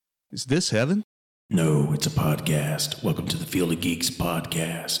Is this heaven? No, it's a podcast. Welcome to the Field of Geeks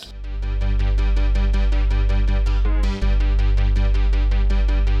podcast.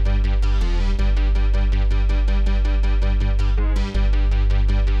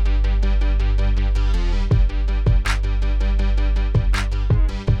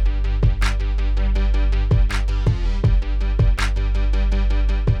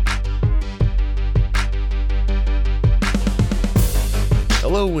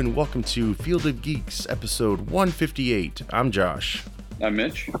 Hello and welcome to Field of Geeks, episode 158. I'm Josh. I'm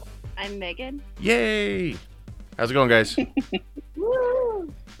Mitch. I'm Megan. Yay! How's it going, guys?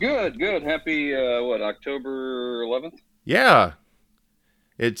 Woo! Good. Happy, October 11th? Yeah.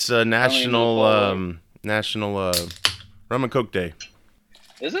 It's National Rum and Coke Day.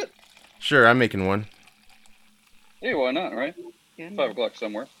 Is it? Sure, I'm making one. Yeah, why not, right? Good. 5 o'clock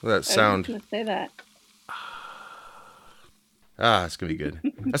somewhere. That sound. I was just gonna say that. It's gonna be good.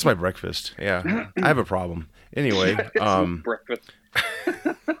 That's my breakfast. Yeah, I have a problem. Anyway, Breakfast.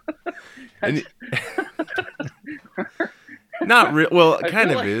 not real. Well, it kind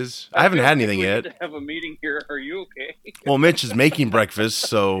of is. I haven't had anything we yet. Need to have a meeting here. Are you okay? Well, Mitch is making breakfast,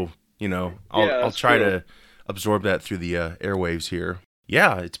 so I'll try true. to absorb that through the airwaves here.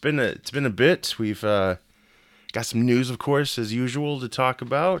 Yeah, it's been a bit. We've got some news, of course, as usual, to talk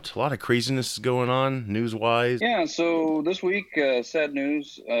about. A lot of craziness is going on, news-wise. Yeah, so this week, sad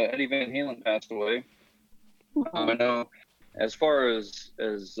news, Eddie Van Halen passed away. I know as far as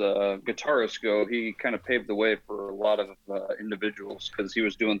guitarists go, he kind of paved the way for a lot of individuals because he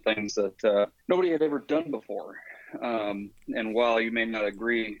was doing things that nobody had ever done before. And while you may not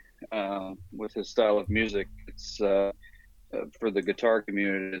agree with his style of music, it's for the guitar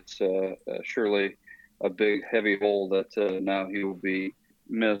community, it's surely a big, heavy hole that now he will be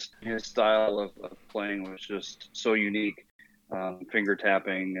missed. His style of playing was just so unique, finger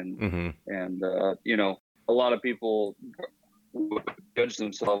tapping, and a lot of people would judge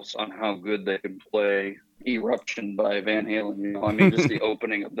themselves on how good they can play Eruption by Van Halen. Just the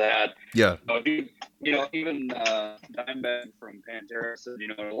opening of that. Yeah. Even Dimebag from Pantera said,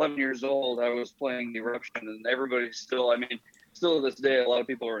 at 11 years old, I was playing Eruption, and everybody's still to this day, a lot of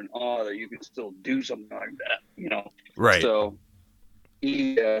people are in awe that you can still do something like that, Right. So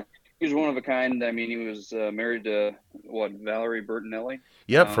he was one of a kind. He was married to Valerie Bertinelli.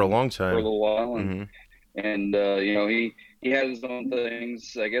 Yep, for a long time. For a little while, and he had his own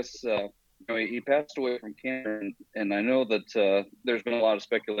things. I guess he passed away from cancer, and I know that there's been a lot of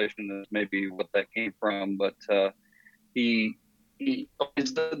speculation as maybe what that came from, but he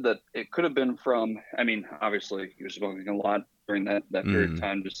always said that it could have been from. Obviously he was smoking a lot during that period of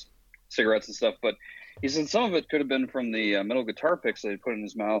time, just cigarettes and stuff. But he said some of it could have been from the metal guitar picks that he put in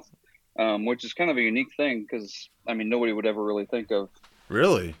his mouth, which is kind of a unique thing because nobody would ever really think of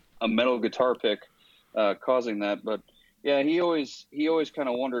Really a metal guitar pick causing that. But yeah, he always kind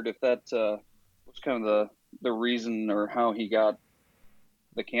of wondered if that was kind of the reason or how he got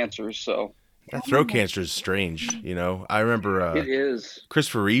the cancer. So that throat cancer is strange. I remember it is.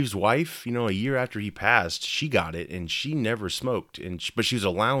 Christopher Reeve's wife. A year after he passed, she got it, and she never smoked. But she was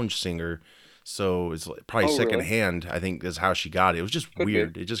a lounge singer, so it's probably secondhand. Really? I think is how she got it. It was just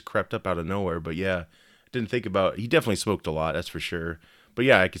weird. It just crept up out of nowhere. But yeah, didn't think about. He definitely smoked a lot, that's for sure. But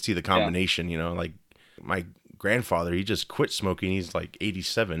yeah, I could see the combination. Like my grandfather, he just quit smoking. He's like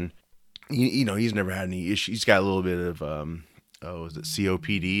 87. He's never had any issues. He's got a little bit of is it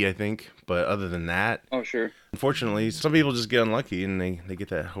COPD, I think? But other than that, oh sure. Unfortunately, some people just get unlucky and they get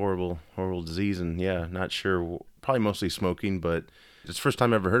that horrible disease. And yeah, not sure. Probably mostly smoking, but it's the first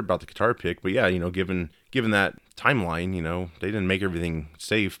time I ever heard about the guitar pick. But yeah, given that timeline, they didn't make everything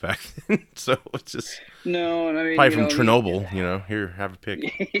safe back then, so it's just probably from Chernobyl. Here, have a pick.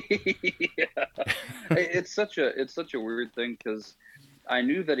 Yeah. It's such a weird thing because I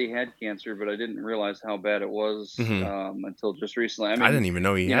knew that he had cancer, but I didn't realize how bad it was until just recently. I didn't even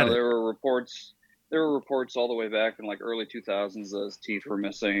know he had it. There were reports all the way back in like early 2000s that his teeth were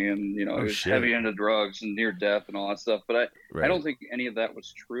missing, and he was heavy into drugs and near death and all that stuff. But I don't think any of that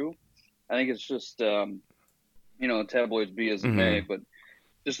was true. I think it's just tabloids be as it may, but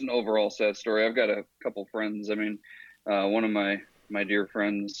just an overall sad story. I've got a couple friends. One of my dear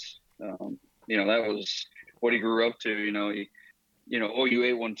friends, that was what he grew up to.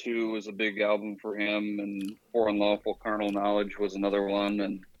 OU812 was a big album for him, and For Unlawful Carnal Knowledge was another one.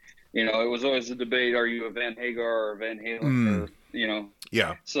 And, it was always a debate, are you a Van Hagar or Van Halen?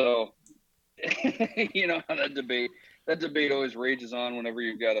 Yeah. So, that debate always rages on whenever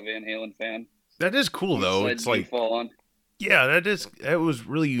you've got a Van Halen fan. That is cool, though. It's like, fall on. Yeah, that was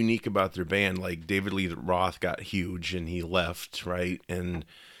really unique about their band. Like David Lee Roth got huge and he left, right? And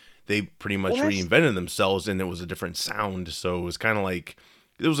they pretty much reinvented themselves, and it was a different sound. So it was kind of like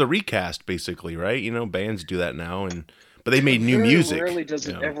it was a recast, basically, right? You know, bands do that now, but they made new music. Rarely does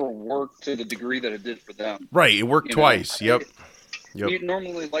it ever work to the degree that it did for them. Right, it worked twice. Yep.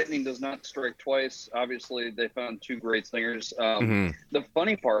 Normally, lightning does not strike twice. Obviously, they found two great singers. The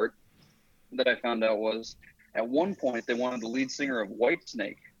funny part that I found out was, at one point, they wanted the lead singer of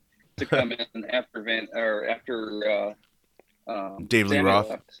Whitesnake to come in after David Lee Roth.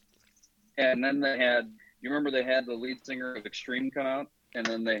 Left. And then they had, you remember they had the lead singer of Extreme come out, and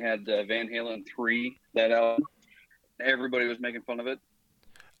then they had Van Halen 3, that album. Everybody was making fun of it.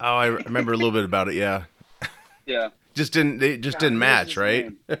 Oh, I remember a little bit about it. Yeah. Yeah. Didn't match,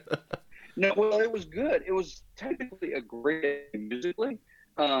 right? No, well, it was good. It was technically a great musically.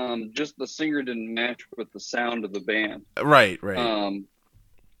 Just the singer didn't match with the sound of the band. Right. And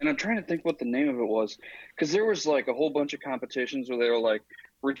I'm trying to think what the name of it was, because there was like a whole bunch of competitions where they were like,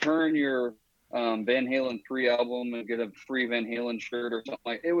 return your Van Halen 3 album and get a free Van Halen shirt or something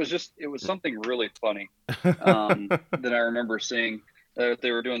like. It was something really funny that I remember seeing.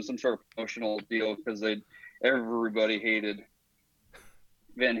 They were doing some sort of promotional deal because everybody hated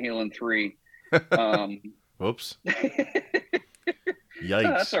Van Halen 3. Whoops. Yikes. No,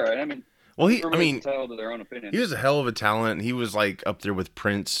 that's all right. I mean, entitled to their own opinion. He was a hell of a talent. He was like up there with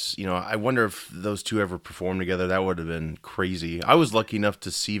Prince. You know, I wonder if those two ever performed together. That would have been crazy. I was lucky enough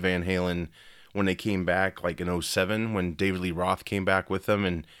to see Van Halen when they came back, like in 2007, when David Lee Roth came back with them,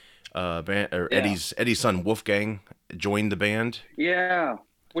 and Eddie's son Wolfgang joined the band. Yeah,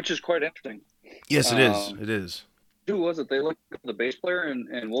 which is quite interesting. Yes, it is. It is. Who was it? They looked at the bass player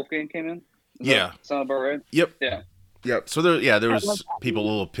and Wolfgang came in? Sound about right? Yep. Yeah. Yep. So there was people a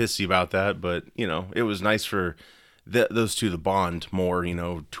little pissy about that, but you know, it was nice for those two to bond more, you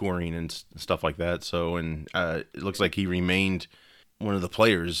know, touring and stuff like that. So, and it looks like he remained one of the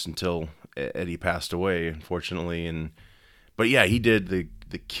players until Eddie passed away, unfortunately. But yeah, he did the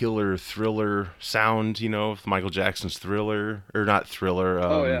killer Thriller sound, you know, Michael Jackson's Thriller, or not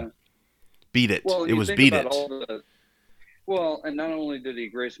Thriller. Beat It. Well, it was Beat It. And not only did he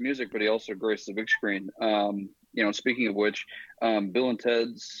grace music, but he also graced the big screen. You know, speaking of which, Bill and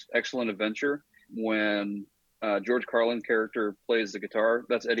Ted's Excellent Adventure, when George Carlin character plays the guitar,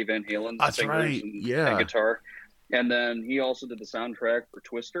 that's Eddie Van Halen's That's right. and guitar. And then he also did the soundtrack for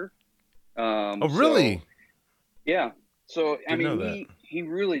Twister. Really? So, yeah. So, I mean, he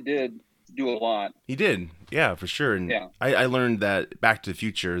really did do a lot. He did. Yeah, for sure. And I learned that Back to the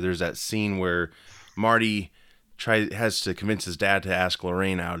Future, there's that scene where Marty has to convince his dad to ask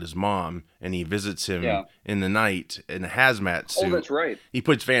Lorraine out, his mom, and he visits him in the night in a hazmat suit. Oh, that's right. He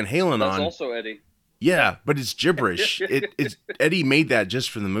puts Van Halen on. That's also Eddie. Yeah, but it's gibberish. It's Eddie made that just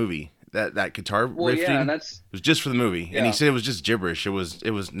for the movie. That guitar riffing it was just for the movie, and he said it was just gibberish. It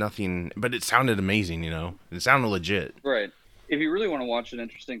was nothing, but it sounded amazing. You know, it sounded legit. Right. If you really want to watch an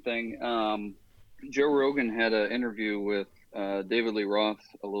interesting thing, Joe Rogan had an interview with David Lee Roth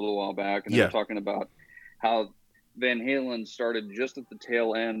a little while back, and they were talking about how Van Halen started just at the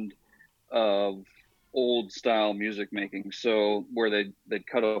tail end of old style music making. So where they'd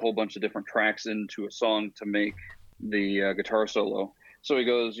cut a whole bunch of different tracks into a song to make the guitar solo. So he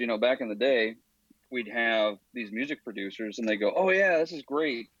goes, you know, back in the day, we'd have these music producers and they go, oh yeah, this is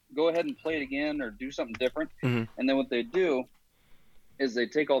great. Go ahead and play it again or do something different. Mm-hmm. And then what they do is they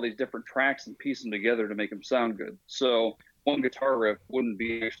take all these different tracks and piece them together to make them sound good. So one guitar riff wouldn't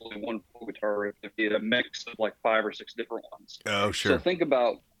be actually one full guitar riff. It'd be a mix of like 5 or 6 different ones. Oh, sure. So think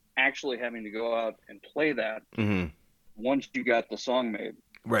about actually having to go out and play that once you got the song made.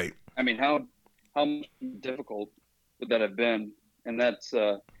 Right. I mean, how difficult would that have been? And that's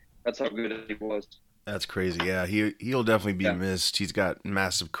how good he was. That's crazy. Yeah, he'll definitely be missed. He's got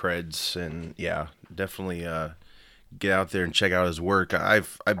massive creds, and definitely get out there and check out his work.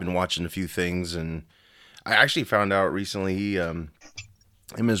 I've been watching a few things, and I actually found out recently him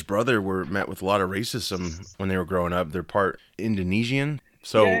and his brother were met with a lot of racism when they were growing up. They're part Indonesian,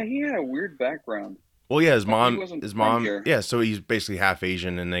 so he had a weird background. Well, yeah, his mom, so he's basically half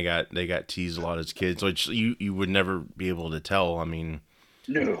Asian, and they got teased a lot as kids, which you would never be able to tell. I mean,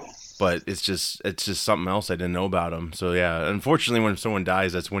 no, but it's just something else I didn't know about him. So yeah, unfortunately, when someone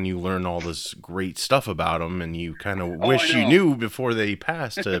dies, that's when you learn all this great stuff about them, and you kind of wish you knew before they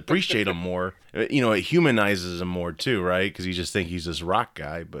passed to appreciate them more. You know, it humanizes him more too, right? Because you just think he's this rock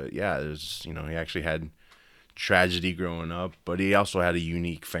guy, but yeah, there's he actually had tragedy growing up, but he also had a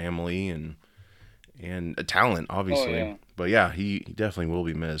unique family and a talent, obviously. Oh, yeah. But yeah, he definitely will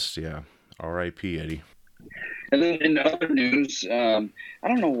be missed. Yeah, R.I.P. Eddie. And then in other news, I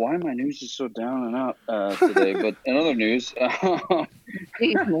don't know why my news is so down and out today, but in other news,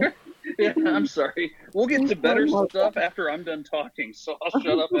 Yeah, I'm sorry. We'll get to better stuff after I'm done talking, so I'll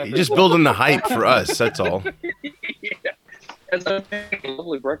shut up after. You're just building the hype for us. That's all. Yeah. As I make a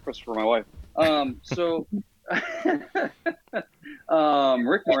lovely breakfast for my wife. So Rick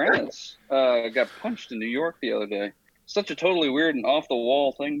Moranis got punched in New York the other day. Such a totally weird and off the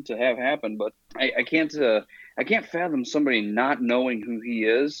wall thing to have happen, but I can't fathom somebody not knowing who he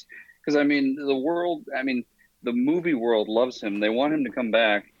is. Because I mean, the movie world loves him. They want him to come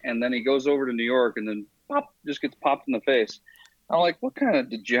back, and then he goes over to New York, and then pop, just gets popped in the face. I'm like, what kind of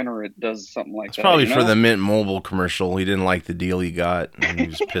degenerate does something like that? It's probably for the Mint Mobile commercial. He didn't like the deal he got, and he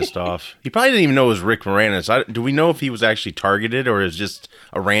was pissed off. He probably didn't even know it was Rick Moranis. Do we know if he was actually targeted or is just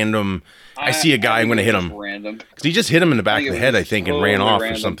a random? I see a guy, I'm going to hit him. Random. Because he just hit him in the back of the head, I think, and ran off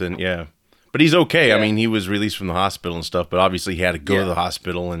or something. Yeah, but he's okay. Yeah. I mean, he was released from the hospital and stuff, but obviously he had to go to the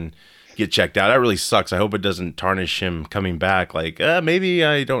hospital and get checked out. That really sucks. I hope it doesn't tarnish him coming back. Like, maybe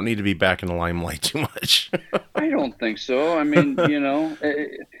I don't need to be back in the limelight too much. I don't think so. I mean,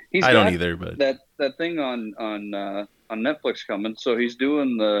 he's I don't either. But that thing on Netflix coming, so he's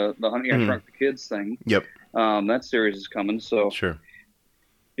doing the Honey I Shrunk the Kids thing. Yep. That series is coming, so sure.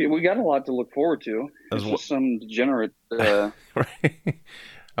 We got a lot to look forward to. It's just some degenerate. Right.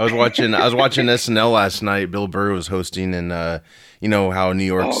 I was watching SNL last night. Bill Burr was hosting, and you know how New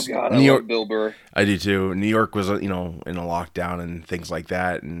York's I love Bill Burr. I do too. New York was in a lockdown and things like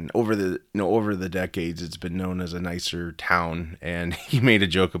that, and over the decades, it's been known as a nicer town. And he made a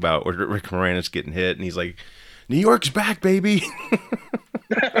joke about Rick Moranis getting hit, and he's like, "New York's back, baby."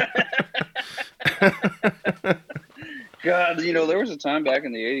 God, there was a time back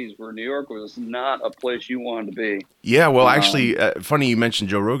in the 80s where New York was not a place you wanted to be. Yeah, well, actually, funny you mentioned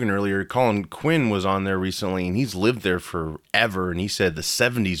Joe Rogan earlier. Colin Quinn was on there recently, and he's lived there forever, and he said the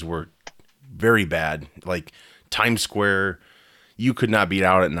 70s were very bad. Like, Times Square, you could not be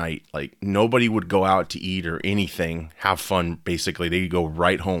out at night. Like, nobody would go out to eat or anything, have fun, basically. They'd go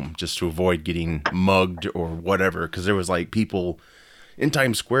right home just to avoid getting mugged or whatever, because there was, like, people in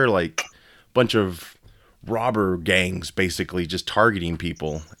Times Square, like, a bunch of robber gangs basically just targeting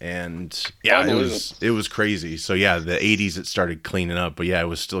people, and it was crazy. So yeah, the 80s it started cleaning up, but yeah, it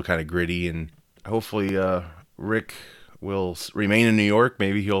was still kind of gritty, and hopefully Rick will remain in New York.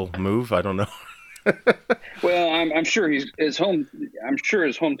 Maybe he'll move, I don't know. Well, I'm sure his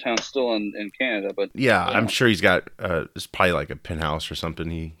hometown's still in Canada, but yeah, I'm sure he's got it's probably like a penthouse or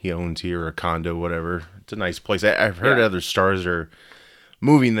something he owns here, or a condo, whatever. It's a nice place. I've heard other stars are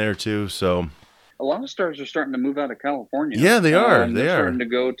moving there too, so a lot of stars are starting to move out of California. Yeah, they are. They're starting to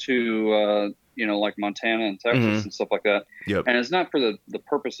go to, like Montana and Texas and stuff like that. Yep. And it's not for the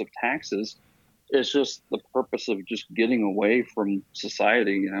purpose of taxes. It's just the purpose of just getting away from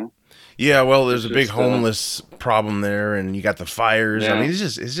society, Yeah, well, there's a big homeless problem there, and you got the fires. Yeah. I mean,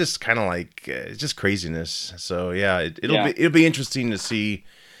 it's just kind of like it's just craziness. So yeah, it'll be interesting to see,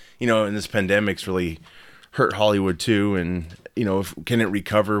 and this pandemic's really hurt Hollywood too, and can it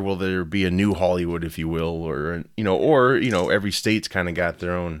recover? Will there be a new Hollywood, if you will, or every state's kind of got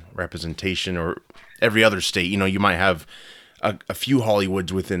their own representation, or every other state, you might have a few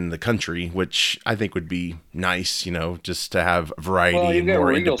Hollywoods within the country, which I think would be nice, just to have variety and more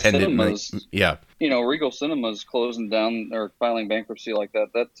Regal independent. Cinemas, yeah, Regal Cinemas closing down or filing bankruptcy like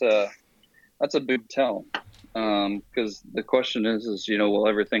that. That's a big tell, because the question is, will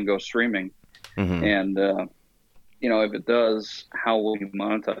everything go streaming? Mm-hmm. And if it does, how will you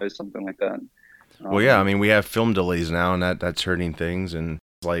monetize something like that? Well, yeah, I mean, we have film delays now, and that's hurting things. And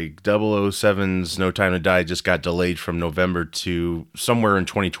like 007's No Time to Die just got delayed from November to somewhere in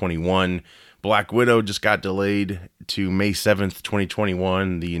 2021. Black Widow just got delayed to May 7th,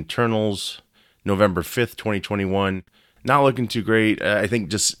 2021. The Internals, November 5th, 2021. Not looking too great. I think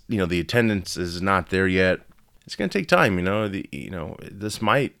just, the attendance is not there yet. It's going to take time, this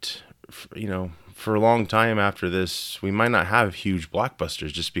might, for a long time after this, we might not have huge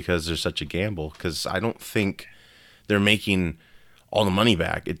blockbusters just because there's such a gamble. Because I don't think they're making all the money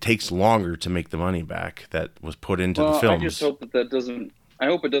back. It takes longer to make the money back that was put into the films. I just hope that doesn't. I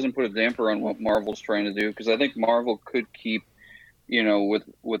hope it doesn't put a damper on what Marvel's trying to do, because I think Marvel could keep,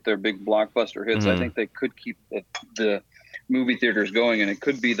 with their big blockbuster hits. I think they could keep the movie theaters going, and it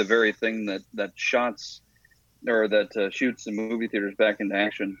could be the very thing that shoots the movie theaters back into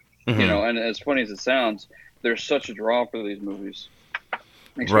action. And as funny as it sounds, there's such a draw for these movies,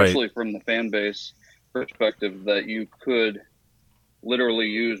 especially from the fan base perspective, that you could literally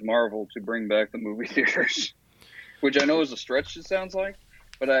use Marvel to bring back the movie theaters, which I know is a stretch, it sounds like,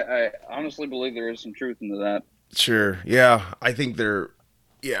 but I honestly believe there is some truth into that. Sure. Yeah. I think they're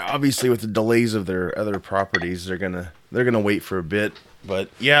yeah, obviously with the delays of their other properties, they're gonna wait for a bit. But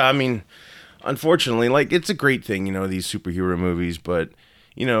yeah, I mean, unfortunately, like it's a great thing, these superhero movies, but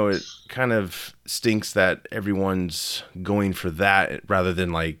it kind of stinks that everyone's going for that rather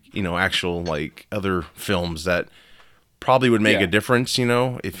than like actual like other films that probably would make a difference.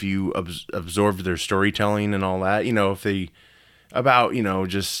 If you absorbed their storytelling and all that. If they about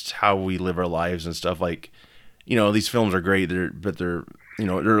just how we live our lives and stuff like. These films are great. They're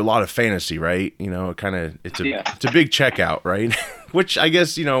they're a lot of fantasy, right? It's a big checkout, right? Which I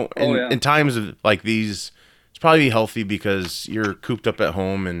guess, in times of like these, it's probably healthy because you're cooped up at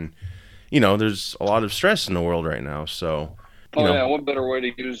home and, there's a lot of stress in the world right now. So, what better way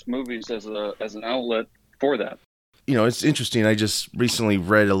to use movies as an outlet for that? It's interesting. I just recently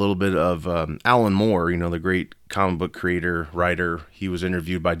read a little bit of Alan Moore, the great comic book creator, writer. He was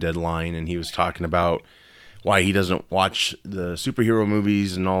interviewed by Deadline and he was talking about why he doesn't watch the superhero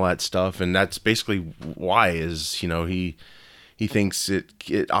movies and all that stuff, and that's basically why is he thinks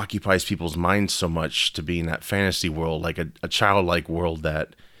it occupies people's minds so much to be in that fantasy world, like a childlike world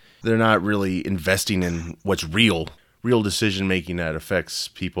that they're not really investing in what's real decision making that affects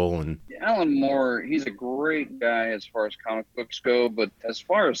people. And Alan Moore, he's a great guy as far as comic books go, but as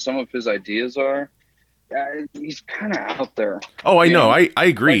far as some of his ideas are, he's kind of out there. Oh, I know. I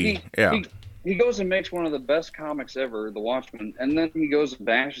agree. Like he goes and makes one of the best comics ever, The Watchmen, and then he goes and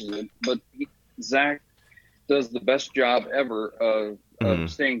bashes it. But Zach does the best job ever of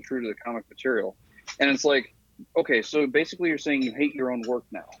staying true to the comic material. And it's like, okay, so basically you're saying you hate your own work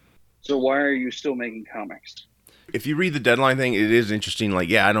now. So why are you still making comics? If you read the Deadline thing, it is interesting. Like,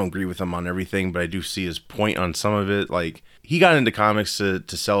 yeah, I don't agree with him on everything, but I do see his point on some of it. Like, he got into comics to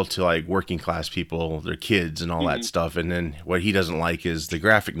sell to, like, working class people, their kids and all that stuff. And then what he doesn't like is the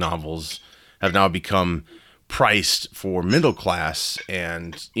graphic novels have now become priced for middle class,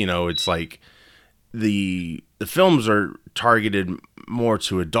 and it's like the films are targeted more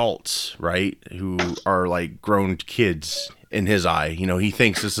to adults, right? Who are like grown kids in his eye. He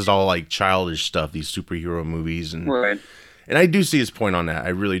thinks this is all like childish stuff, these superhero movies, and right. And I do see his point on that. I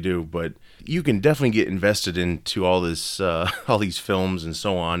really do. But you can definitely get invested into all this, all these films and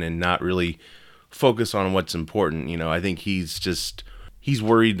so on, and not really focus on what's important. I think he's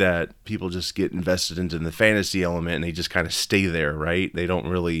worried that people just get invested into the fantasy element and they just kind of stay there, right? They don't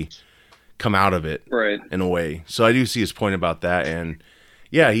really come out of it, right, in a way. So I do see his point about that. And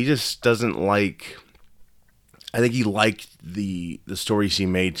yeah, he just doesn't like, I think he liked the stories he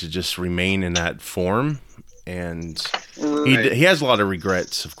made to just remain in that form. And right. he has a lot of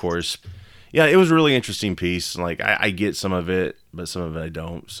regrets, of course. Yeah, it was a really interesting piece. Like, I get some of it, but some of it I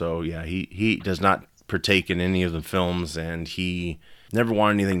don't. So yeah, he does not partake in any of the films, and he never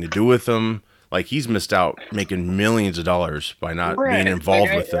wanted anything to do with them. Like, he's missed out making millions of dollars by not being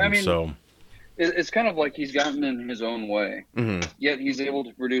involved with them. I mean, so it's kind of like he's gotten in his own way, yet he's able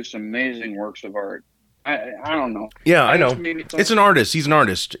to produce amazing works of art. I don't know. Yeah, I know. It's an artist. He's an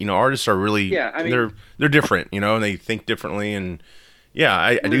artist. Artists are really, they're different, and they think differently. And yeah,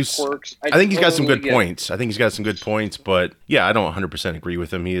 I do. I think he's got some good points. I think he's got some good points, but yeah, I don't 100% agree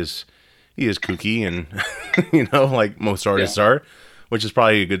with him. He is kooky and, like most artists are. Which is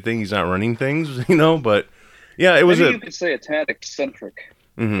probably a good thing. He's not running things, but yeah, it was you could say a tad eccentric.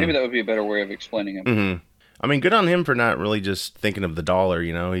 Maybe that would be a better way of explaining him. I mean, good on him for not really just thinking of the dollar,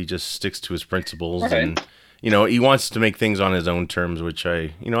 he just sticks to his principles, right. And, he wants to make things on his own terms, which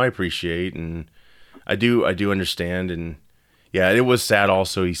I appreciate, and I do understand. And yeah, it was sad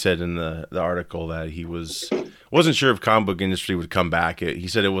also, he said in the article that he wasn't sure if comic book industry would come back. He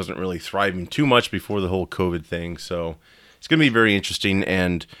said it wasn't really thriving too much before the whole COVID thing, so it's going to be very interesting.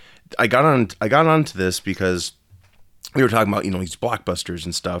 And I got onto this because we were talking about, these blockbusters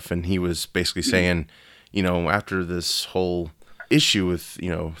and stuff. And he was basically saying, after this whole issue with,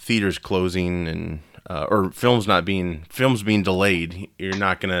 theaters closing and, or films being delayed,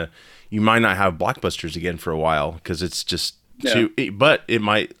 you might not have blockbusters again for a while. Cause it's just but it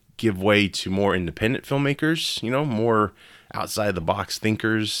might give way to more independent filmmakers, more outside the box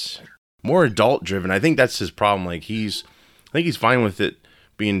thinkers, more adult driven. I think that's his problem. Like I think he's fine with it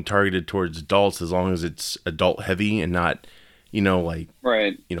being targeted towards adults as long as it's adult heavy and not,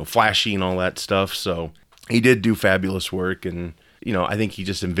 right. Flashy and all that stuff. So he did do fabulous work, and, I think he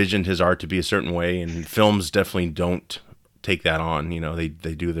just envisioned his art to be a certain way, and films definitely don't take that on. They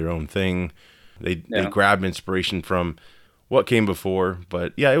do their own thing. They grab inspiration from what came before.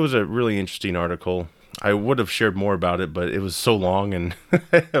 But yeah, it was a really interesting article. I would have shared more about it, but it was so long, and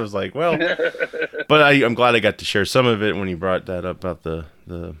I was like, well, but I'm glad I got to share some of it when you brought that up about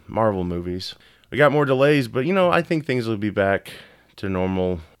the Marvel movies. We got more delays, but I think things will be back to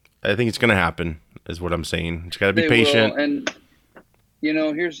normal. I think it's going to happen, is what I'm saying. Just got to be They patient. will, and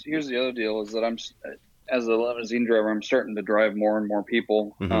here's the other deal is that as a limousine driver, I'm starting to drive more and more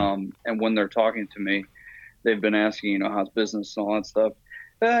people. Mhm. And when they're talking to me, they've been asking, how's business and all that stuff.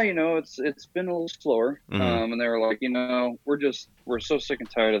 It's been a little slower. Mhm. And they were like, we're so sick and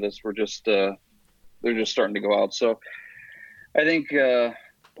tired of this. We're just they're just starting to go out. So I think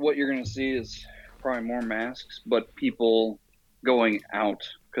what you're going to see is probably more masks, but people going out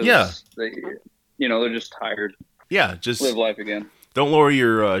because they're just tired. Yeah, just Live life again. don't lower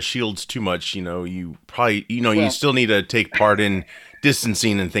your shields too much. You probably, you still need to take part in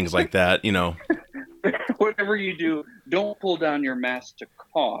distancing and things like that. Whatever you do, don't pull down your mask to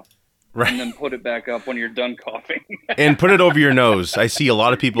cough. Right. And then put it back up when you're done coughing. And put it over your nose. I see a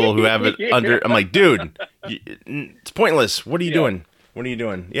lot of people who have it under. I'm like, dude, it's pointless. What are you doing? What are you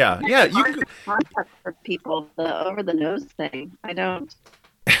doing? Yeah. You can. Concept for people, the over the nose thing. I don't.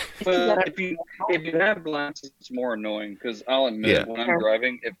 Well, if you have glasses, it's more annoying because I'll admit when I'm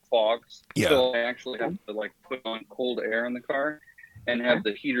driving, it fogs. Yeah. So I actually have to put on cold air in the car and have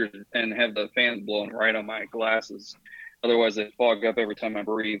the heaters and have the fans blowing right on my glasses. Otherwise, they fog up every time I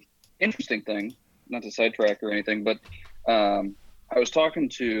breathe. Interesting thing, not to sidetrack or anything, but I was talking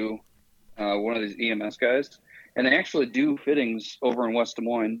to one of these EMS guys, and they actually do fittings over in West Des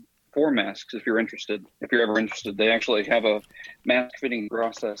Moines for masks if you're ever interested. They actually have a mask fitting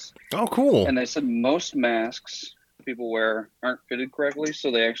process. Oh, cool. And they said most masks people wear aren't fitted correctly, so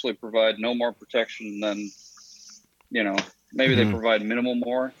they actually provide no more protection than, maybe they provide minimal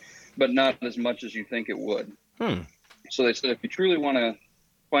more, but not as much as you think it would. So they said if you truly want to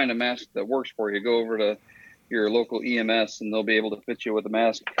find a mask that works for you, go over to your local EMS and they'll be able to fit you with a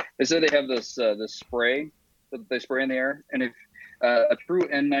mask. They said they have this spray that they spray in the air, and if a true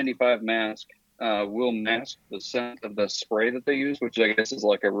N95 mask will mask the scent of the spray that they use, which I guess is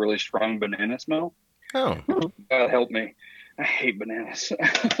like a really strong banana smell. Oh, God help me, I hate bananas.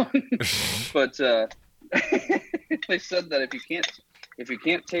 But they said that if you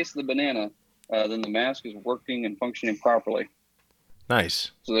can't taste the banana, then the mask is working and functioning properly.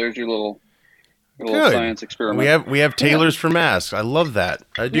 Nice. So there's your little Good. science experiment. We have tailors for masks. I love that.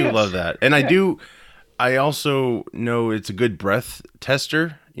 I do love that. And I also know it's a good breath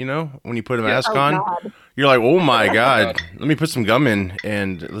tester, when you put a mask on. God. You're like, oh my God, let me put some gum in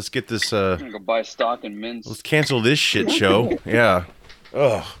and let's get this. I'm gonna go buy stock and mints. Let's cancel this shit show. Yeah.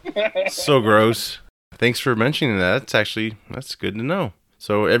 Ugh. So gross. Thanks for mentioning that. That's good to know.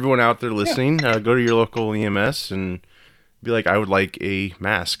 So everyone out there listening, go to your local EMS and be like, I would like a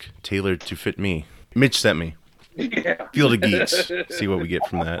mask tailored to fit me. Mitch sent me. Yeah. Field of Geeks. See what we get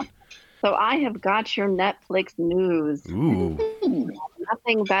from that. So I have got your Netflix news. Ooh.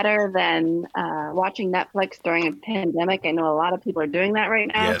 Nothing better than watching Netflix during a pandemic. I know a lot of people are doing that right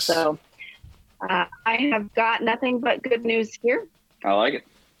now. Yes. So I have got nothing but good news here. I like it.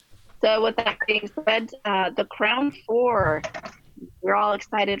 So with that being said, The Crown 4, we're all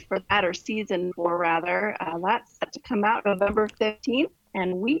excited for that, or season 4 rather. That's set to come out November 15th,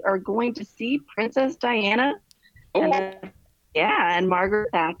 and we are going to see Princess Diana and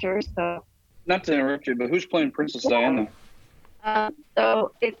Margaret Thatcher. So, Not to interrupt you, but who's playing Princess Diana?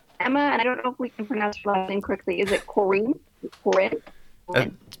 so it's Emma, and I don't know if we can pronounce her last name correctly. Is it Corinne?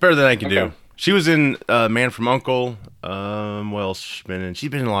 It's better than I can do. Okay. She was in Man from U.N.C.L.E. What else has she been in? She's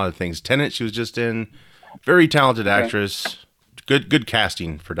been in a lot of things. Tenet, she was just in. Very talented actress. Good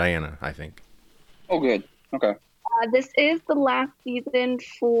casting for Diana, I think. Oh, good. Okay. This is the last season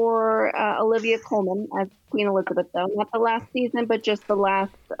for Olivia Colman as Queen Elizabeth, though. Not the last season, but just the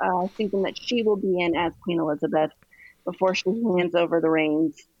last season that she will be in as Queen Elizabeth before she hands over the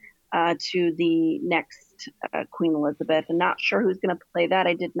reins to the next Queen Elizabeth. I'm not sure who's going to play that.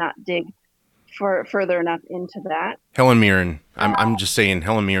 I did not dig further enough into that. Helen Mirren. I'm just saying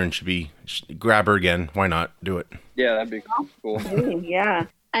Helen Mirren should grab her again. Why not? Do it. Yeah, that'd be cool. Yeah.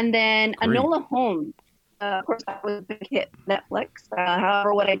 And then Great. Enola Holmes. Of course, that was a big hit Netflix.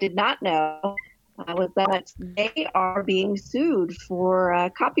 However, what I did not know was that they are being sued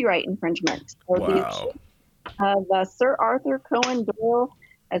for copyright infringement. So Wow. Sir Arthur Conan Doyle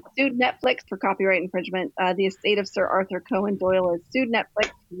has sued Netflix for copyright infringement. The estate of Sir Arthur Conan Doyle has sued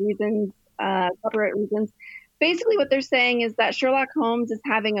Netflix for copyright reasons. Basically, what they're saying is that Sherlock Holmes is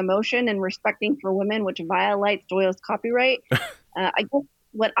having emotion and respecting for women, which violates Doyle's copyright. I guess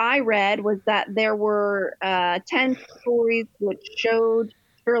what I read was that there were 10 stories which showed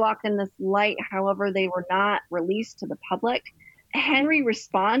Sherlock in this light. However, they were not released to the public. Henry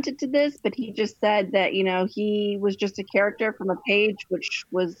responded to this, but he just said that, he was just a character from a page which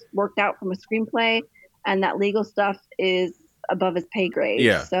was worked out from a screenplay, and that legal stuff is above his pay grade.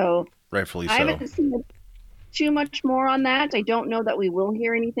 Yeah. So Rightfully I so. haven't seen too much more on that. I don't know that we will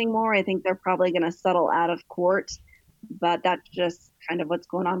hear anything more. I think they're probably going to settle out of court, but that's just kind of what's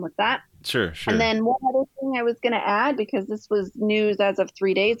going on with that. Sure. And then one other thing I was going to add, because this was news as of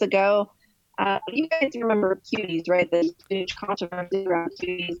 3 days ago. You guys remember Cuties, right? The huge controversy around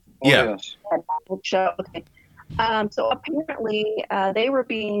Cuties. Yeah. Show. Okay. So apparently they were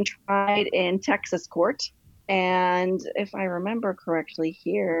being tried in Texas court. And if I remember correctly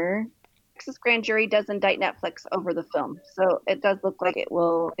here, Texas grand jury does indict Netflix over the film. So it does look like it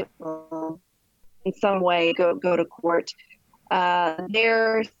will in some way go to court.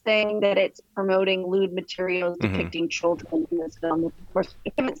 They're saying that it's promoting lewd materials depicting children in this film. Of course,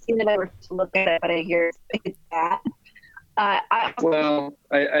 I haven't seen it ever to look at it, but I hear it's bad. I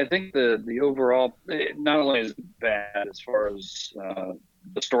think the overall, not only is it bad as far as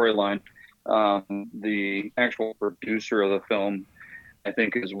the storyline, the actual producer of the film, I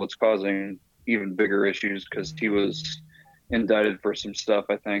think, is what's causing even bigger issues, because he was indicted for some stuff,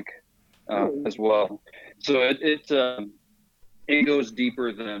 I think, as well. So it goes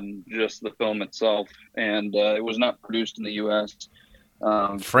deeper than just the film itself, and it was not produced in the U.S.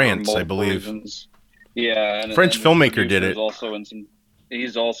 France, I believe. Reasons. Yeah, and French filmmaker did it.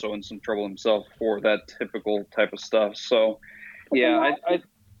 He's also in some trouble himself for that typical type of stuff. So, yeah,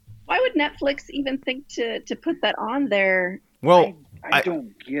 why would Netflix even think to put that on there? Well, I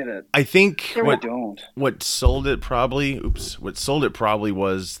don't get it. I think what sold it probably was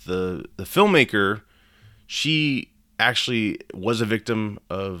the filmmaker. She actually was a victim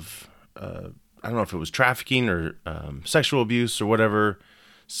of I don't know if it was trafficking or sexual abuse or whatever.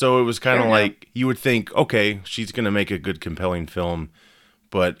 So it was kind of like, you would think, okay, she's going to make a good, compelling film.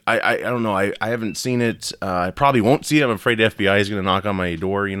 But I don't know. I haven't seen it. I probably won't see it. I'm afraid the FBI is going to knock on my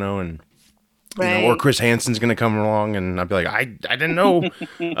door, and or Chris Hansen's going to come along and I'll be like, I didn't know.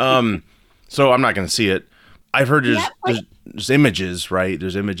 So I'm not going to see it. I've heard there's images, right?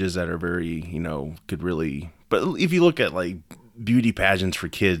 There's images that are very, could really. But if you look at like beauty pageants for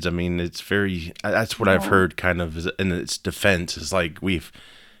kids, I mean, it's very. That's what I've heard, kind of in its defense. Is like we've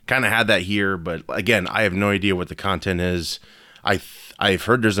kind of had that here, but again, I have no idea what the content is. I've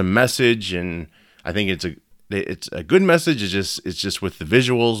heard there's a message, and I think it's a good message. It's just with the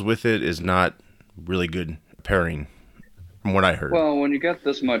visuals with it is not really good pairing, from what I heard. Well, when you got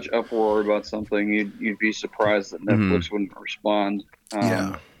this much uproar about something, you'd be surprised that Netflix wouldn't respond.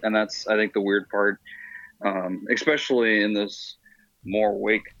 And that's, I think, the weird part, especially in this more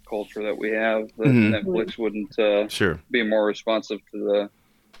wake culture that we have. That Netflix wouldn't be more responsive to the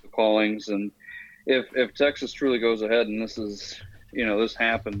callings. And if Texas truly goes ahead and this is, this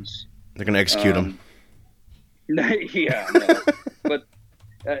happens, they're going to execute them. Yeah, no. But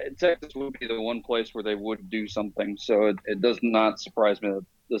Texas would be the one place where they would do something. So it does not surprise me that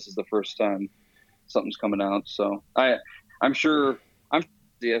this is the first time something's coming out. So I'm sure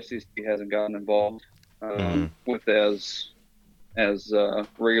the FCC hasn't gotten involved with as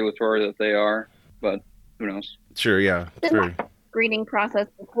regulatory that they are, but who knows? Sure, yeah. Screening process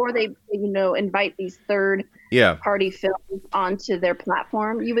before they, invite these third party films onto their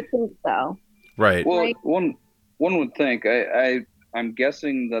platform. You would think so, right? Well, right? one would think. I'm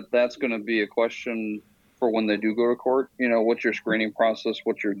guessing that's going to be a question for when they do go to court. What's your screening process?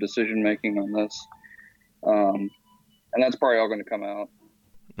 What's your decision making on this? And that's probably all going to come out.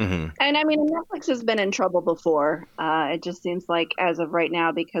 And I mean, Netflix has been in trouble before. It just seems like as of right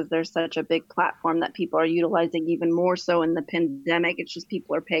now, because there's such a big platform that people are utilizing even more so in the pandemic, it's just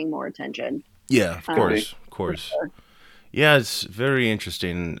people are paying more attention. Yeah, of course. Sure. Yeah, it's very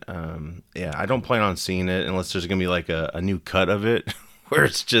interesting. I don't plan on seeing it unless there's going to be like a new cut of it where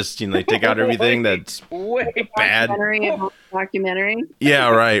it's just, they take out everything that's bad. Documentary. Yeah,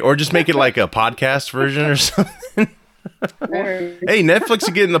 right. Or just make it like a podcast version or something. Hey, Netflix is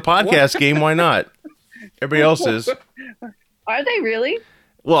getting the podcast game. Why not? Everybody else is. Are they really?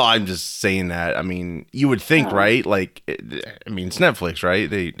 Well, I'm just saying that. I mean, you would think, right? Like, it's Netflix, right?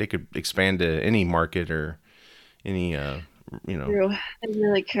 They could expand to any market or any, True. They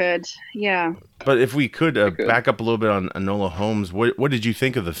really could. Yeah. But if we could back up a little bit on Enola Holmes, what did you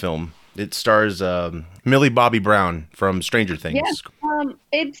think of the film? It stars Millie Bobby Brown from Stranger Things. Yeah,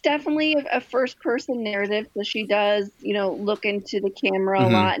 it's definitely a first-person narrative. So she does, look into the camera a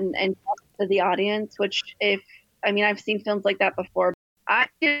lot and talk to the audience. Which, I've seen films like that before. I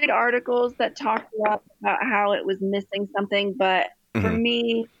did articles that talked about how it was missing something, but for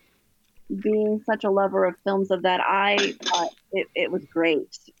me, being such a lover of films of that, I thought it was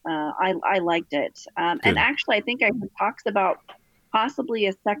great. I liked it, and actually, I think I heard talks about possibly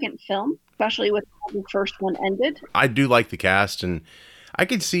a second film, especially with how the first one ended. I do like the cast, and I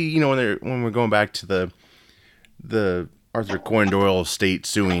could see, you know, when we're going back to the Arthur Conan Doyle estate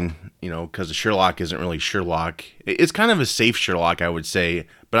suing, you know, because Sherlock isn't really Sherlock. It's kind of a safe Sherlock, I would say,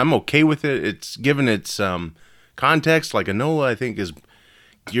 but I'm okay with it. It's given its context. Like Enola, I think, is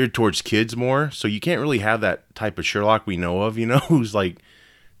geared towards kids more, so you can't really have that type of Sherlock we know of, you know, who's like,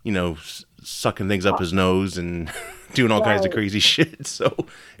 you know, sucking things up his nose and doing all kinds of crazy shit. So,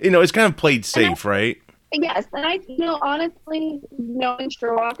 you know, it's kind of played safe, right? Yes, and I, you know, honestly, knowing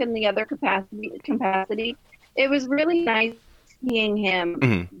Sherlock in the other capacity, it was really nice seeing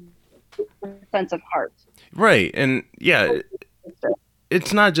him with a sense of heart. Right, and yeah,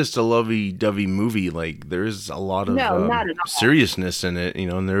 it's not just a lovey-dovey movie. Like, there's a lot of not at all. seriousness in it, you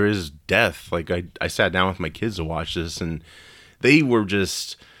know, and there is death. Like, I sat down with my kids to watch this, and they were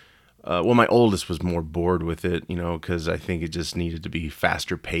just... well, my oldest was more bored with it, you know, because I think it just needed to be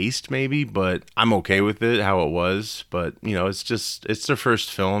faster paced, maybe. But I'm okay with it, how it was. But, you know, it's their first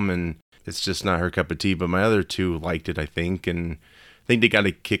film, and it's just not her cup of tea. But my other two liked it, I think. And I think they got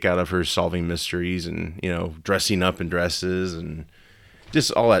a kick out of her solving mysteries and, you know, dressing up in dresses and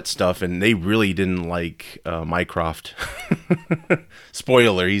just all that stuff. And they really didn't like Mycroft.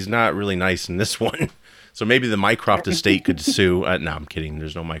 Spoiler, he's not really nice in this one. So maybe the Mycroft estate could sue. No, I'm kidding.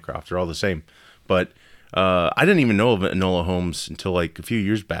 There's no Mycroft. They're all the same. But I didn't even know of Enola Holmes until like a few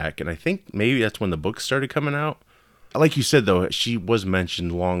years back. And I think maybe that's when the books started coming out. Like you said, though, she was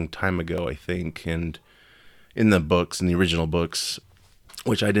mentioned a long time ago, I think. And in the books, in the original books,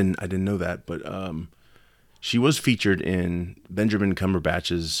 which I didn't know that. But she was featured in Benjamin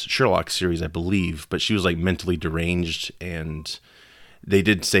Cumberbatch's Sherlock series, I believe. But she was like mentally deranged, and... they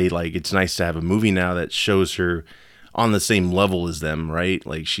did say, like, it's nice to have a movie now that shows her on the same level as them, right?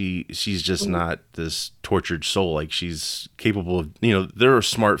 Like, she's just not this tortured soul. Like, she's capable of, you know, they're a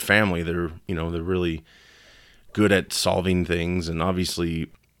smart family. They're, you know, they're really good at solving things. And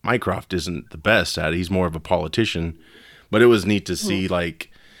obviously, Mycroft isn't the best at it. He's more of a politician. But it was neat to see,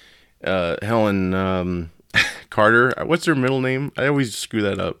 like, Helen Carter. What's her middle name? I always screw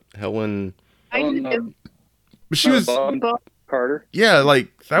that up. Helen. But she was... Carter. Yeah,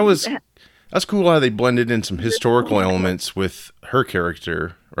 like that's cool how they blended in some historical elements with her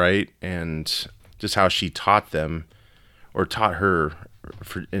character, right? And just how she taught them, or taught her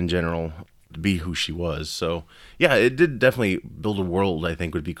in general, to be who she was. So yeah, it did definitely build a world I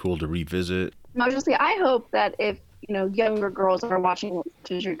think would be cool to revisit. Obviously, I hope that if, you know, younger girls are watching it,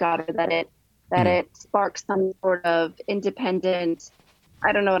 such as your daughter, that it sparks some sort of independent,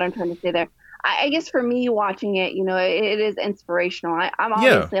 I don't know what I'm trying to say there. I guess for me watching it, you know, it is inspirational. I'm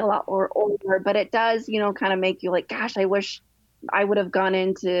obviously a lot older, but it does, you know, kind of make you like, gosh, I wish I would have gone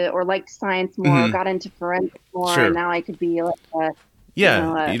into or liked science more, or got into forensics more, and now I could be like a, you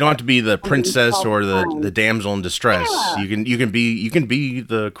don't have to be the princess or the damsel in distress. Yeah. You can be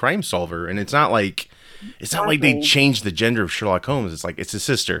the crime solver, and it's not like they changed the gender of Sherlock Holmes. It's like it's his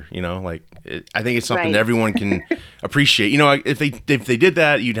sister, you know. Like I think it's something everyone can appreciate. You know, if they did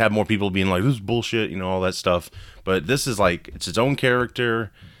that, you'd have more people being like, "This is bullshit," you know, all that stuff. But this is like it's its own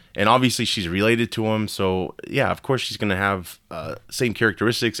character, and obviously she's related to him. So yeah, of course she's gonna have same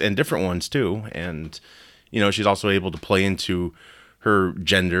characteristics and different ones too. And you know, she's also able to play into her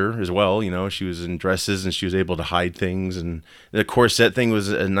gender as well. You know, she was in dresses and she was able to hide things, and the corset thing was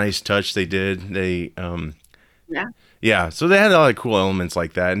a nice touch they did. So they had a lot of cool elements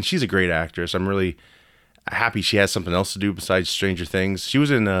like that, and she's a great actress. I'm really happy she has something else to do besides Stranger Things. She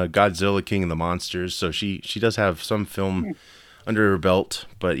was in Godzilla King of the Monsters, so she does have some film under her belt.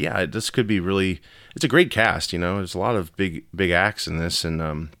 But yeah, this could be really, it's a great cast, you know. There's a lot of big acts in this, and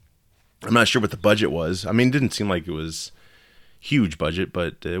I'm not sure what the budget was. I mean, it didn't seem like it was huge budget,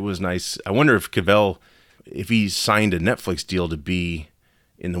 but it was nice. I wonder if Cavell, if he signed a Netflix deal to be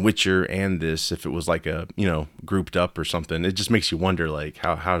in The Witcher and this, if it was like a, you know, grouped up or something. It just makes you wonder, like,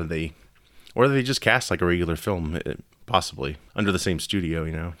 how do they, or do they just cast like a regular film, possibly under the same studio,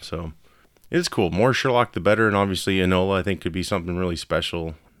 you know? So it's cool. More Sherlock, the better. And obviously Enola, I think, could be something really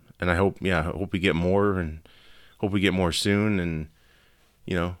special. And I hope we get more, and hope we get more soon. And,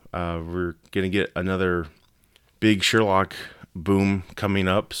 you know, we're going to get another big Sherlock boom coming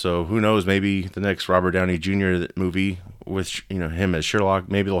up, so who knows, maybe the next Robert Downey Jr. movie with, you know, him as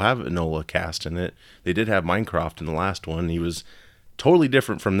Sherlock, maybe they'll have Enola cast in it. They did have Mycroft in the last one. He was totally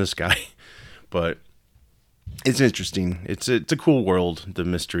different from this guy, but it's interesting. It's a cool world, the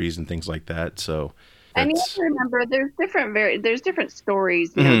mysteries and things like that. So and you have to remember there's different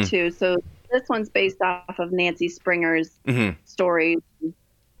stories, you know, too. So this one's based off of Nancy Springer's stories.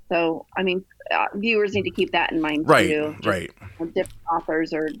 So I mean, viewers need to keep that in mind too. Right. different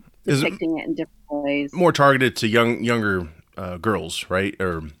authors are Is it depicting it in different ways. more targeted to younger girls, right?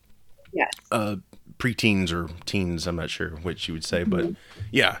 Or Yes. preteens or teens? I'm not sure which you would say, but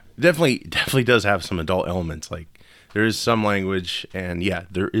yeah, definitely does have some adult elements. Like there is some language, and yeah,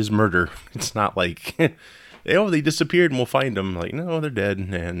 there is murder. It's not like they disappeared and we'll find them. Like no, they're dead.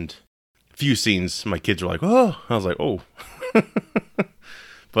 And a few scenes, my kids were like, oh, I was like, oh.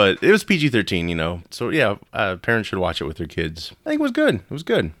 But it was PG-13, you know. So yeah, parents should watch it with their kids. I think it was good. It was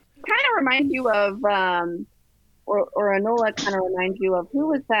good. Kind of reminds you of, or Enola kind of reminds you of, who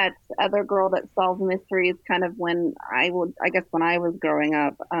was that other girl that solved mysteries kind of when I guess when I was growing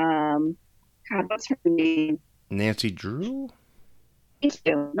up. God, what's her name? Nancy Drew?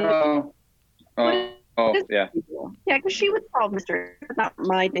 Oh, yeah. Yeah, because she would solve mysteries. It's not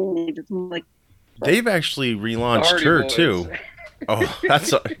my day and age. It's more like They've actually relaunched Hardy her Boys. too. Oh,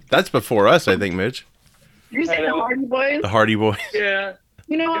 that's before us, I think, Mitch. you're saying the Hardy Boys. The Hardy Boys. Yeah.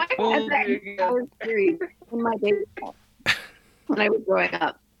 You know, I had that entire series in my day when I was growing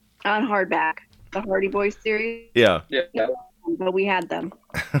up on hardback. The Hardy Boys series, Yeah. Yeah. but we had them.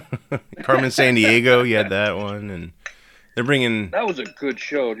 Carmen Sandiego, you had that one, and they're bringing. That was a good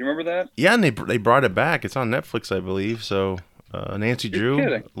show. Do you remember that? Yeah, and they brought it back. It's on Netflix, I believe. So Nancy Drew.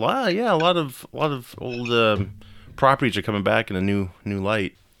 kidding. A lot of old properties are coming back in a new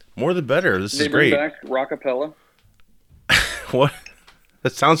light. More the better. This They is bring great. back Rockapella. What?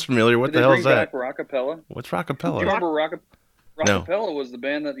 That sounds familiar. What Did the they hell bring is that? back Rockapella? What's Do you Rockapella? remember No. Rockapella was the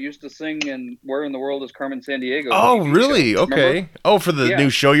band that used to sing in Where in the World is Carmen Sandiego? Oh, TV really? show. Okay. Remember? Oh, for the Yeah. new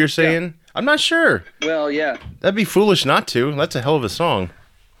show you're saying? I'm not sure. Well, yeah. That'd be foolish not to. That's a hell of a song.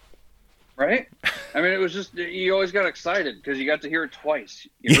 Right? I mean, it was just, you always got excited because you got to hear it twice.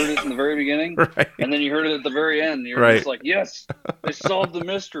 You heard it in the very beginning, Right. and then you heard it at the very end. You were Right. just like, yes, they solved the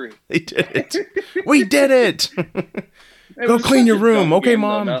mystery. They did it. We did it. It Go was clean such your a room. dumb Okay, game, though.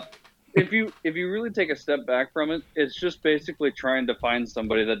 Mom. Now, if you really take a step back from it, it's just basically trying to find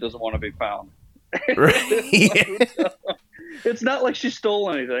somebody that doesn't want to be found. Right. Yeah. It's not like she stole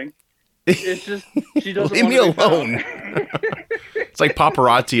anything. It's just she doesn't Leave want me to be alone. found. It's like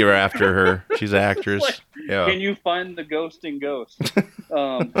paparazzi are after her. She's an actress. Like, Yeah. Can you find the ghosting ghost?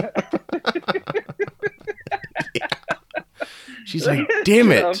 She's like,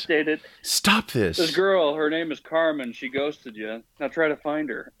 damn it. Updated. Stop This this. girl, her name is Carmen. She ghosted you. Now try to find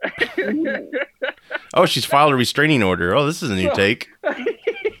her. Oh, she's filed a restraining order. Oh, this is a new take.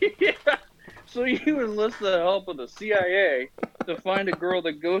 Yeah. So you enlist the help of the CIA to find a girl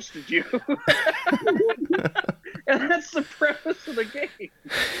that ghosted you. And that's the premise of the game.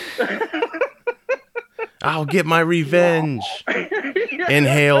 I'll get my revenge.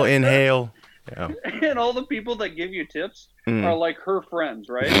 Inhale, inhale. Yeah. And all the people that give you tips Mm. are like her friends,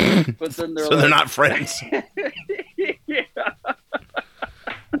 right? But then they're So like, they're not friends. Yeah.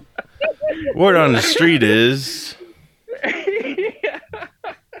 Word on the street is Yeah.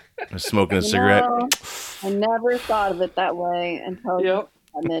 I'm smoking a cigarette. No, I never thought of it that way until Yep.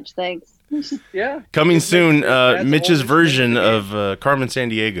 Mitch. Thanks. Yeah. Coming It soon, makes- that's Mitch's always version been the game. of Carmen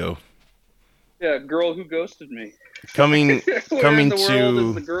Sandiego. Yeah, girl who ghosted me. Coming Where coming in the world to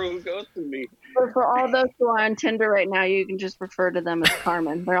is the girl who ghosted me? For all those who are on Tinder right now, you can just refer to them as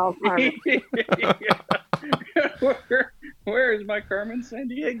Carmen. They're all Carmen. Where is my Carmen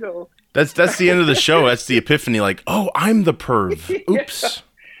Sandiego? that's the end of the show. That's the epiphany. Like, oh, I'm the perv. Oops.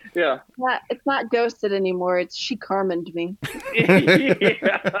 Yeah. It's not ghosted anymore. It's she Carmened me. Yeah. They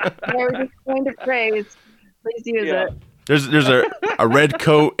were just going to phrase. Please use Yeah. it. There's a red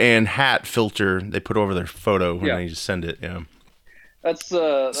coat and hat filter they put over their photo when Yeah. they just send it. Yeah. That's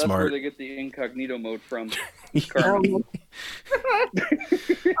where Smart. they get the incognito mode from. Oh, Carmen,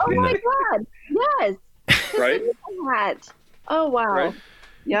 oh my God! Yes, right? that. Oh wow. Right?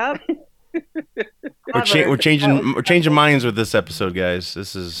 Yep. We're changing minds with this episode, guys.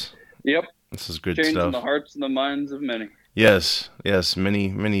 This is Yep. good Changing stuff. the hearts and the minds of many. Yes,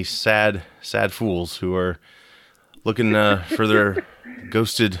 many sad fools who are looking for their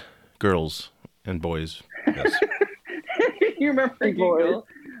ghosted girls and boys. Yes. You remember Big you boy. go,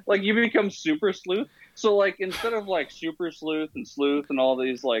 like you become super sleuth. So like instead of like super sleuth and all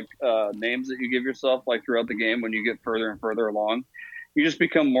these like names that you give yourself like throughout the game when you get further and further along, you just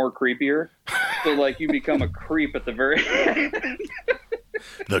become more creepier. So like you become a creep at the very end.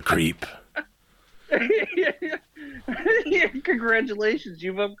 The creep. Yeah, congratulations,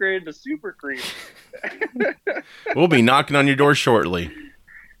 you've upgraded to super creep. We'll be knocking on your door shortly.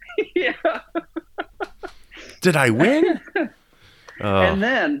 Yeah. Did I win? And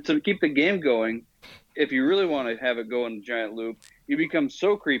then to keep the game going, if you really want to have it go in a giant loop, you become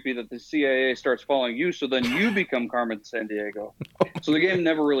so creepy that the CIA starts following you. So then you become Carmen Sandiego. So the game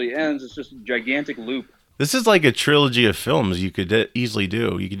never really ends. It's just a gigantic loop. This is like a trilogy of films you could easily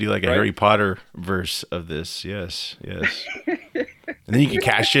do. You could do like a Right? Harry Potter verse of this. Yes, yes. And then you can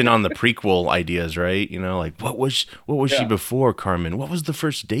cash in on the prequel ideas, right? You know, like what was she Yeah. before Carmen? What was the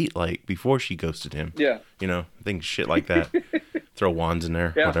first date like before she ghosted him? Yeah. You know, things shit like that. Throw wands in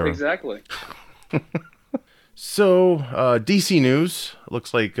there, Yeah, whatever. exactly. So, DC news.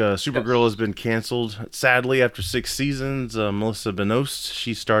 Looks like Supergirl has been canceled. Sadly, after 6 seasons, Melissa Benoist,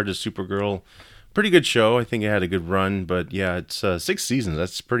 she starred as Supergirl. Pretty good show. I think it had a good run, but yeah, it's 6 seasons.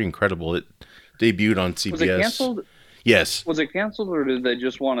 That's pretty incredible. It debuted on CBS. Was it canceled? Yes. Was it canceled, or did they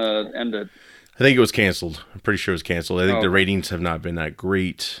just want to end it? I think it was canceled. I'm pretty sure it was canceled. I think Oh. the ratings have not been that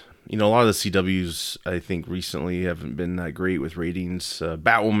great. You know, a lot of the CWs, I think, recently haven't been that great with ratings.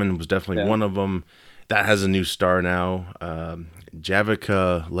 Batwoman was definitely one of them. That has a new star now.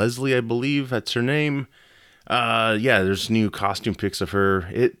 Javicia Leslie, I believe that's her name. Yeah, there's new costume pics of her.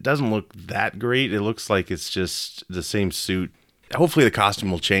 It doesn't look that great. It looks like it's just the same suit. Hopefully the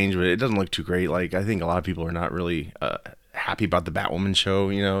costume will change, but it doesn't look too great. Like, I think a lot of people are not really happy about the Batwoman show.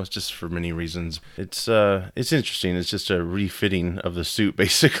 You know, it's just for many reasons. It's interesting. It's just a refitting of the suit,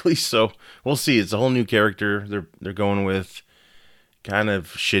 basically. So we'll see. It's a whole new character they're going with. Kind of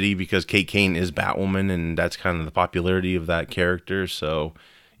shitty because Kate Kane is Batwoman, and that's kind of the popularity of that character. So,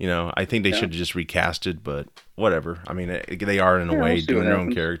 you know, I think they should have just recasted, but whatever. I mean, they are in a way we'll see doing what their own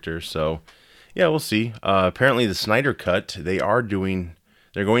happens. character. So, yeah, we'll see. Apparently, the Snyder Cut, they're going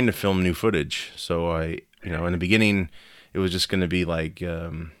to film new footage. So in the beginning, it was just going to be like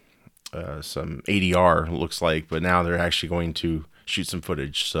some ADR, looks like, but now they're actually going to shoot some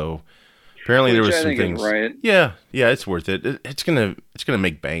footage. So apparently there Which was I some think is things. right. Yeah, it's worth it. It's gonna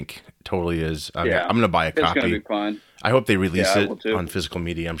make bank. It totally is. I'm gonna buy a It's going to copy. be fine. I hope they release Yeah, I it will too. on physical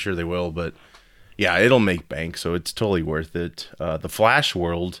media. I'm sure they will, but yeah, it'll make bank, so it's totally worth it. The Flash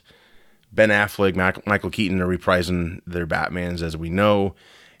world, Ben Affleck, Michael Keaton are reprising their Batmans, as we know.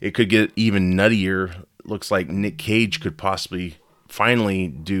 It could get even nuttier. Looks like Nick Cage could possibly finally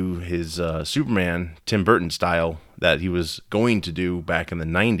do his Superman Tim Burton style that he was going to do back in the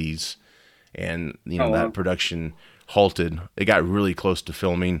 90s. And, you know, that production halted. It got really close to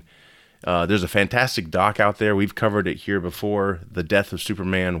filming. There's a fantastic doc out there. We've covered it here before. The Death of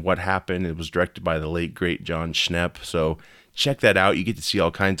Superman, What Happened. It was directed by the late, great John Schnepp. So check that out. You get to see all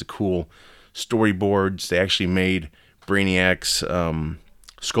kinds of cool storyboards. They actually made Brainiac's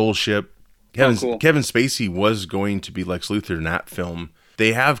Skull Ship. cool. Kevin Spacey was going to be Lex Luthor in that film.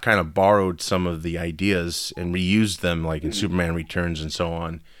 They have kind of borrowed some of the ideas and reused them, like in Superman Returns and so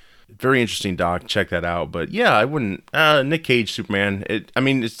on. Very interesting doc. Check that out. But yeah, I wouldn't. Nick Cage Superman.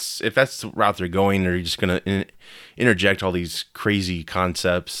 If that's the route they're going, they're just gonna interject all these crazy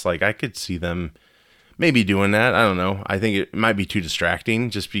concepts. Like, I could see them maybe doing that. I don't know. I think it might be too distracting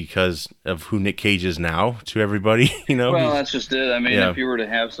just because of who Nick Cage is now to everybody. You know. Well, that's just it. I mean, Yeah. if you were to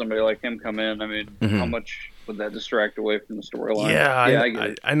have somebody like him come in, I mean, how much would that distract away from the storyline? Yeah, I get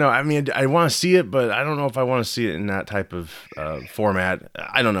it. I know. I mean, I want to see it, but I don't know if I want to see it in that type of format.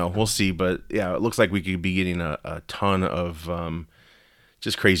 I don't know. We'll see. But yeah, it looks like we could be getting a ton of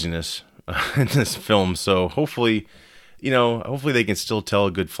just craziness in this film. So hopefully they can still tell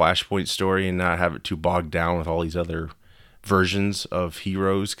a good Flashpoint story and not have it too bogged down with all these other versions of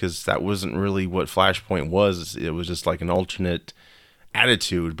heroes, because that wasn't really what Flashpoint was. It was just like an alternate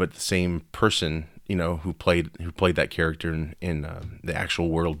attitude, but the same person, you know, who played that character in the actual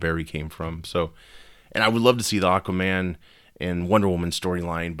world Barry came from. So, and I would love to see the Aquaman and Wonder Woman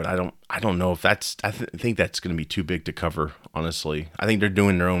storyline, but I don't know if that's. I think that's going to be too big to cover. Honestly, I think they're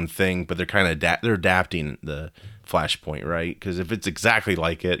doing their own thing, but they're kind of they're adapting the Flashpoint, right? Because if it's exactly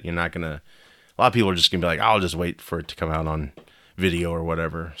like it, you're not gonna. A lot of people are just gonna be like, I'll just wait for it to come out on video or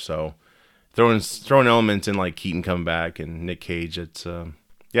whatever. So throwing elements in like Keaton coming back and Nick Cage, it's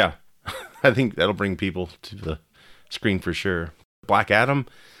yeah. I think that'll bring people to the screen for sure. Black Adam,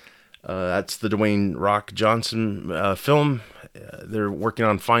 that's the Dwayne Rock Johnson film. They're working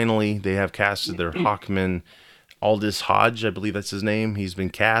on finally. They have casted their Hawkman, Aldous Hodge, I believe that's his name. He's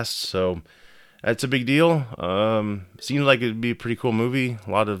been cast, so that's a big deal. Seems like it'd be a pretty cool movie. A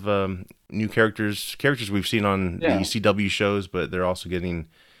lot of new characters we've seen on the CW shows, but they're also getting,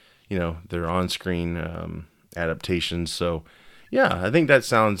 you know, their on-screen adaptations. So yeah, I think that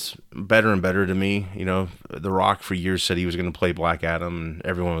sounds better and better to me. You know, The Rock for years said he was going to play Black Adam, and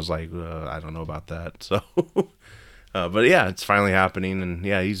everyone was like, I don't know about that. So, but yeah, it's finally happening, and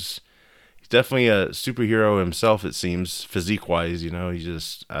yeah, he's definitely a superhero himself, it seems, physique-wise. You know, he's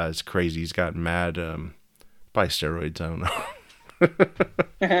just it's crazy. He's got mad, probably steroids. I don't know.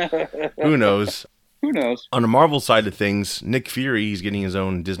 Who knows? Who knows? On the Marvel side of things, Nick Fury, he's getting his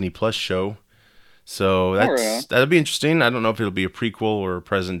own Disney Plus show. So that'll be interesting. I don't know if it'll be a prequel or a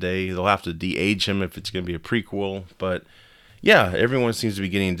present day. They'll have to de-age him if it's going to be a prequel. But yeah, everyone seems to be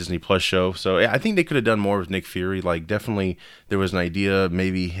getting a Disney Plus show. So yeah, I think they could have done more with Nick Fury. Like, definitely there was an idea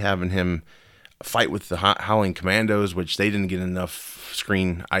maybe having him fight with the Howling Commandos, which they didn't get enough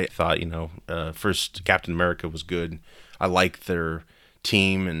screen. I thought, first Captain America was good. I liked their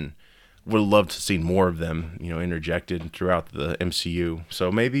team and would have loved to see more of them, interjected throughout the MCU.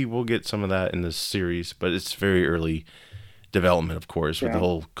 So maybe we'll get some of that in this series, but it's very early development, of course. With the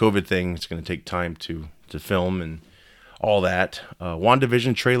whole COVID thing, it's going to take time to film and all that.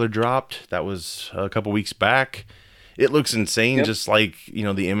 WandaVision trailer dropped. That was a couple weeks back. It looks insane, just like,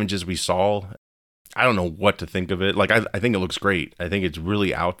 the images we saw. I don't know what to think of it. Like, I think it looks great. I think it's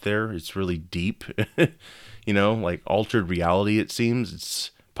really out there. It's really deep, like altered reality, it seems.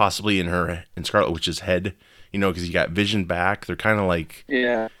 It's possibly in Scarlet Witch's head, because you got Vision back. They're kind of like,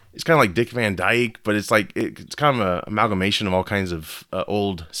 it's kind of like Dick Van Dyke, but it's like, it's kind of an amalgamation of all kinds of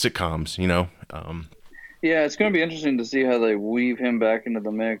old sitcoms, Yeah, it's going to be interesting to see how they weave him back into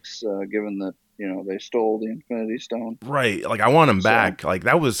the mix, given that, they stole the Infinity Stone. Right. Like, I want him back. Like,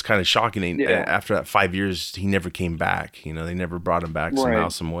 that was kind of shocking. After that 5 years, he never came back. They never brought him back somehow,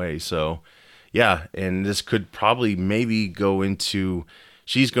 some way. So, yeah. And this could probably maybe go into...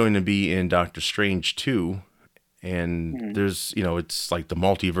 She's going to be in Doctor Strange 2, and there's, it's like the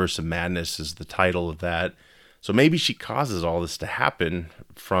Multiverse of Madness is the title of that. So maybe she causes all this to happen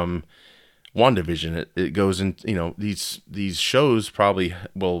from WandaVision. It goes in, these shows probably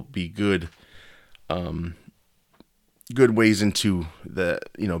will be good ways into the,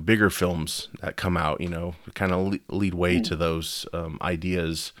 bigger films that come out, kind of lead way to those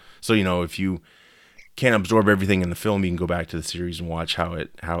ideas. So, if you can't absorb everything in the film, you can go back to the series and watch how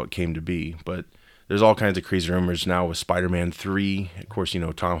it came to be. But there's all kinds of crazy rumors now with Spider-Man 3. Of course,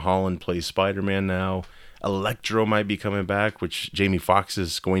 Tom Holland plays Spider-Man now. Electro might be coming back, which Jamie Foxx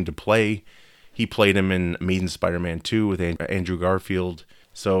is going to play. He played him in Amazing Spider-Man 2 with Andrew Garfield.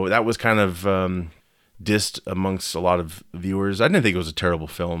 So that was kind of dissed amongst a lot of viewers. I didn't think it was a terrible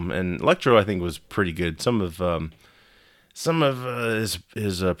film, and Electro I think was pretty good. Some of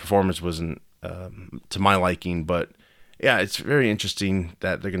his performance wasn't to my liking, but yeah, it's very interesting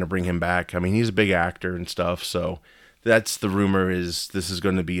that they're going to bring him back. I mean, he's a big actor and stuff, so that's the rumor, is this is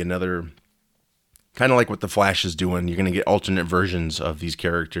going to be another kind of like what the Flash is doing. You're going to get alternate versions of these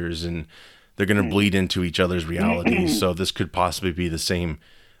characters, and they're going to bleed into each other's reality. So this could possibly be the same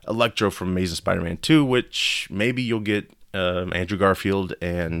Electro from Amazing Spider-Man 2, which maybe you'll get Andrew Garfield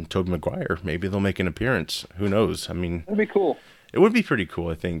and Tobey Maguire. Maybe they'll make an appearance. Who knows? I mean, that'd be cool. It would be pretty cool,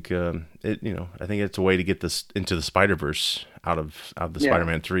 I think. I think it's a way to get this into the Spider-Verse out of the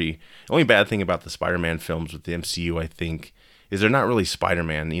Spider-Man 3. The only bad thing about the Spider-Man films with the MCU, I think, is they're not really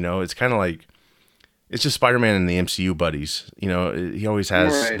Spider-Man. It's kind of like, it's just Spider-Man and the MCU buddies. He always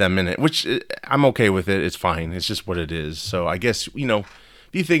has them in it, which I'm okay with it. It's fine. It's just what it is. So I guess, if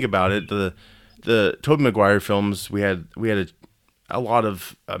you think about it, the Tobey Maguire films, we had a lot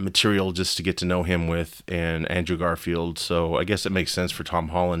of material just to get to know him with, and Andrew Garfield. So I guess it makes sense for Tom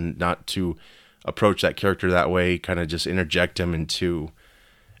Holland not to approach that character that way, kind of just interject him into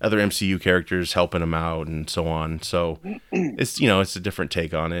other MCU characters, helping him out and so on. So it's, it's a different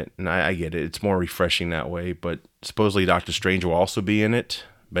take on it, and I get it. It's more refreshing that way, but supposedly Doctor Strange will also be in it.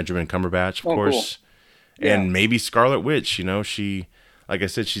 Benjamin Cumberbatch, of course. Cool. And maybe Scarlet Witch, she... Like I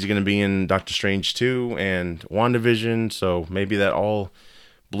said, she's going to be in Doctor Strange 2 and WandaVision, so maybe that all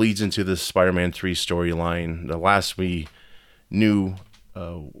bleeds into the Spider-Man 3 storyline. The last we knew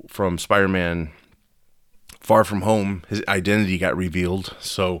from Spider-Man Far From Home, his identity got revealed.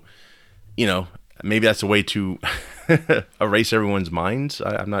 So, maybe that's a way to erase everyone's minds.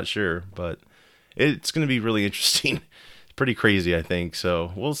 I'm not sure, but it's going to be really interesting. It's pretty crazy, I think.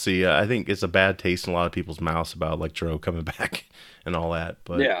 So we'll see. I think it's a bad taste in a lot of people's mouths about Electro coming back and all that.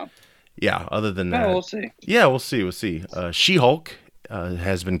 But yeah. Other than that, we'll see. Yeah, we'll see. She-Hulk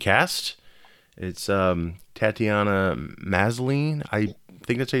has been cast. It's Tatiana Maslany. I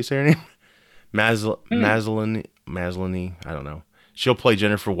think that's how you say her name. Maslany. I don't know. She'll play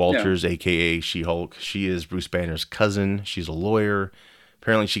Jennifer Walters, aka She-Hulk. She is Bruce Banner's cousin. She's a lawyer.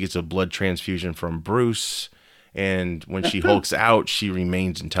 Apparently, she gets a blood transfusion from Bruce, and when she hulks out, she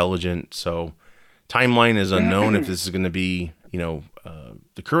remains intelligent. So, timeline is unknown if this is going to be,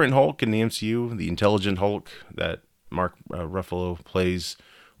 the current Hulk in the MCU, the intelligent Hulk that Mark Ruffalo plays,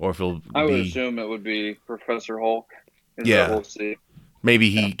 or if it'll I would assume it would be Professor Hulk. Yeah. We'll see. maybe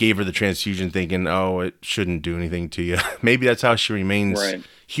he gave her the transfusion thinking, oh, it shouldn't do anything to you. Maybe that's how she remains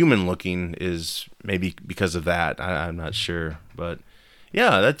human looking, is maybe because of that. I'm not sure, but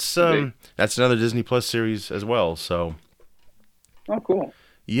yeah, that's another Disney Plus series as well. So, oh, cool.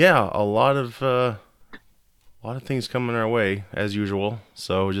 Yeah, a lot of things coming our way as usual.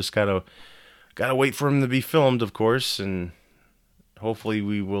 So we just gotta wait for them to be filmed, of course, and hopefully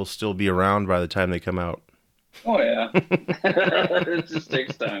we will still be around by the time they come out. Oh yeah, it just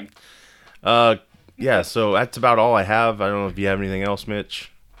takes time. Yeah. So that's about all I have. I don't know if you have anything else,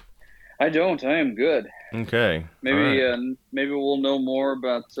 Mitch. I don't. I am good. Okay. Maybe maybe we'll know more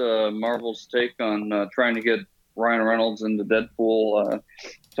about Marvel's take on trying to get Ryan Reynolds into Deadpool.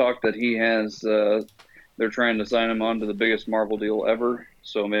 Talk that he has. They're trying to sign him on to the biggest Marvel deal ever.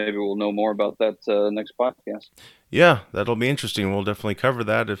 So maybe we'll know more about that next podcast. Yeah, that'll be interesting. We'll definitely cover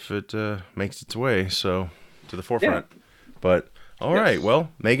that if it makes its way to the forefront. Yeah. But all right, well,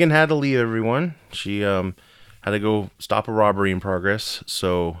 Megan had to leave everyone. She had to go stop a robbery in progress.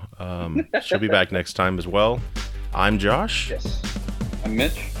 So she'll be back next time as well. I'm Josh. Yes. I'm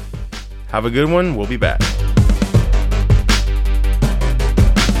Mitch. Have a good one. We'll be back.